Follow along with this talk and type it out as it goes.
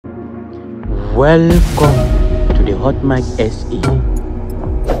Welcome to the Hot Mic SE.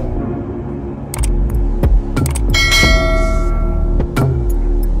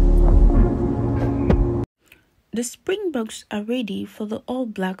 The Springboks are ready for the All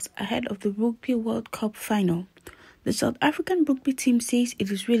Blacks ahead of the Rugby World Cup final. The South African rugby team says it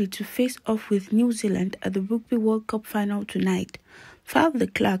is ready to face off with New Zealand at the Rugby World Cup final tonight. Faf de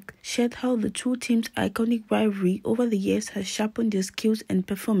Klerk shared how the two teams' iconic rivalry over the years has sharpened their skills and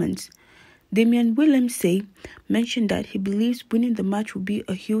performance. Damian Willemse mentioned that he believes winning the match will be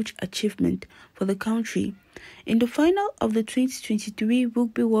a huge achievement for the country. In the final of the 2023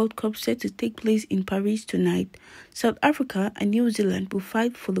 Rugby World Cup set to take place in Paris tonight, South Africa and New Zealand will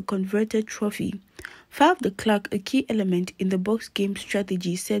fight for the coveted trophy. Faf de Klerk, a key element in the box game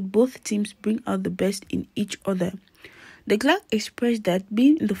strategy, said both teams bring out the best in each other. De Klerk expressed that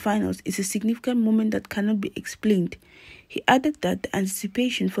being in the finals is a significant moment that cannot be explained. He added that the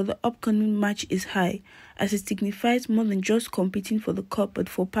anticipation for the upcoming match is high, as it signifies more than just competing for the cup but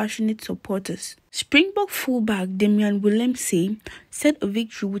for passionate supporters. Springbok fullback Damian Willemse said a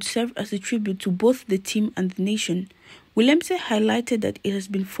victory would serve as a tribute to both the team and the nation. Willemse highlighted that it has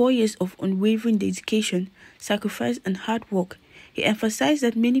been 4 years of unwavering dedication, sacrifice and hard work. He emphasized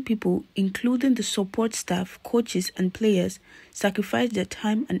that many people, including the support staff, coaches and players, sacrificed their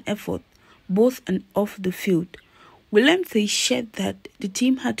time and effort, both and off the field. Willemse shared that the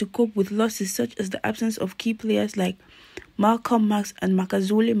team had to cope with losses such as the absence of key players like Malcolm Marx and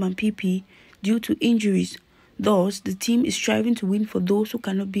Makazole Mampipi due to injuries. Thus, the team is striving to win for those who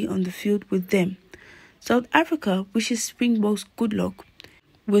cannot be on the field with them. South Africa wishes Springboks good luck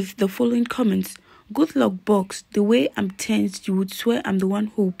with the following comments. Good luck, Boks. The way I'm tensed, you would swear I'm the one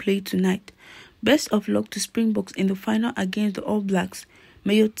who will play tonight. Best of luck to Springboks in the final against the All Blacks.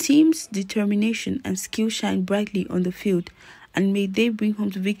 May your team's determination and skill shine brightly on the field, and may they bring home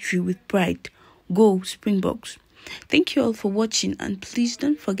the victory with pride. Go, Springboks. Thank you all for watching, and please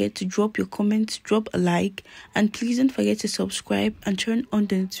don't forget to drop your comments, drop a like, and please don't forget to subscribe and turn on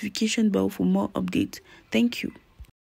the notification bell for more updates. Thank you.